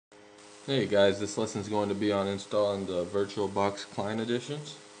Hey guys, this lesson is going to be on installing the VirtualBox client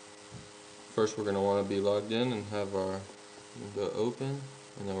editions. First we're going to want to be logged in and have our window open,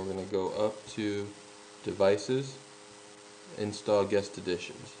 and then we're going to go up to Devices, Install Guest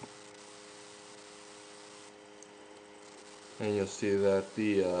Editions. And you'll see that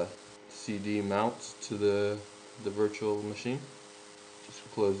the CD mounts to the virtual machine.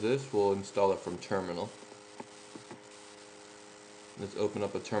 Just close this, we'll install it from terminal. Let's open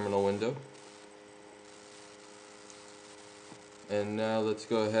up a terminal window. And now let's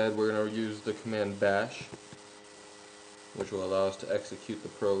go ahead, we're going to use the command bash, which will allow us to execute the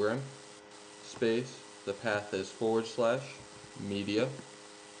program. Space, the path is / media.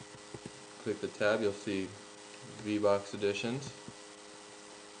 Click the tab, you'll see VBox editions.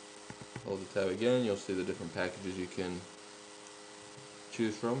 Hold the tab again, you'll see the different packages you can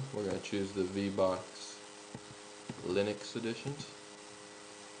choose from. We're going to choose the VBox Linux editions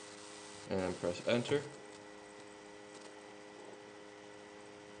and press enter.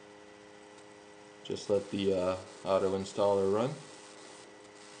 Just let the auto installer run.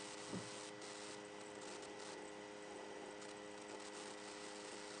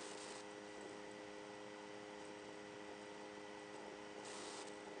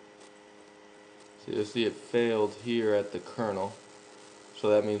 So you'll see it failed here at the kernel. So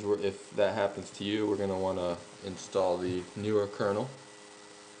that means if that happens to you, we're going to want to install the newer kernel,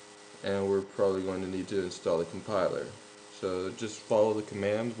 and we're probably going to need to install the compiler. So just follow the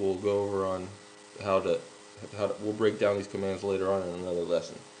commands. We'll go over on we'll break down these commands later on in another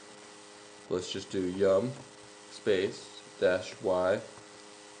lesson. Let's just do yum space -y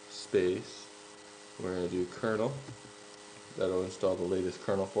space. We're going to do kernel. That'll install the latest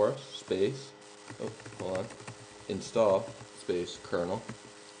kernel for us. Space. Oh, hold on. Install space kernel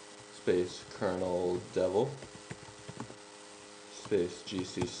space kernel devil space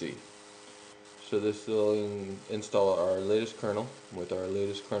GCC. So this will install our latest kernel with our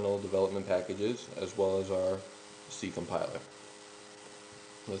latest kernel development packages, as well as our C compiler.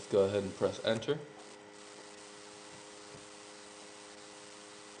 Let's go ahead and press enter.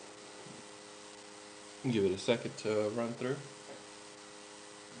 Give it a second to run through.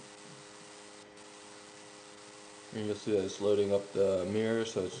 And you'll see that it's loading up the mirror,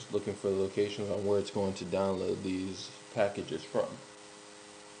 so it's looking for the locations on where it's going to download these packages from.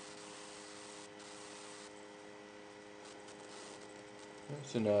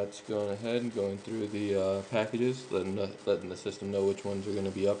 So now it's going ahead and going through the packages, letting the system know which ones are going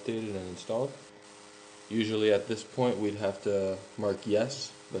to be updated and installed. Usually at this point we'd have to mark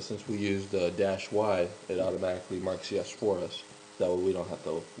yes, but since we use the -y, it automatically marks yes for us. That way we don't have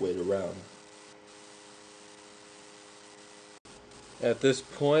to wait around. At this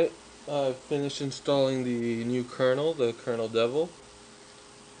point, I've finished installing the new kernel, the kernel devil,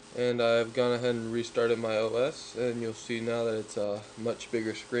 and I've gone ahead and restarted my OS, and you'll see now that it's a much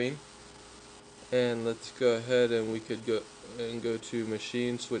bigger screen. And let's go ahead and we could go to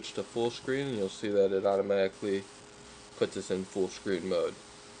machine, switch to full screen, and you'll see that it automatically puts us in full screen mode.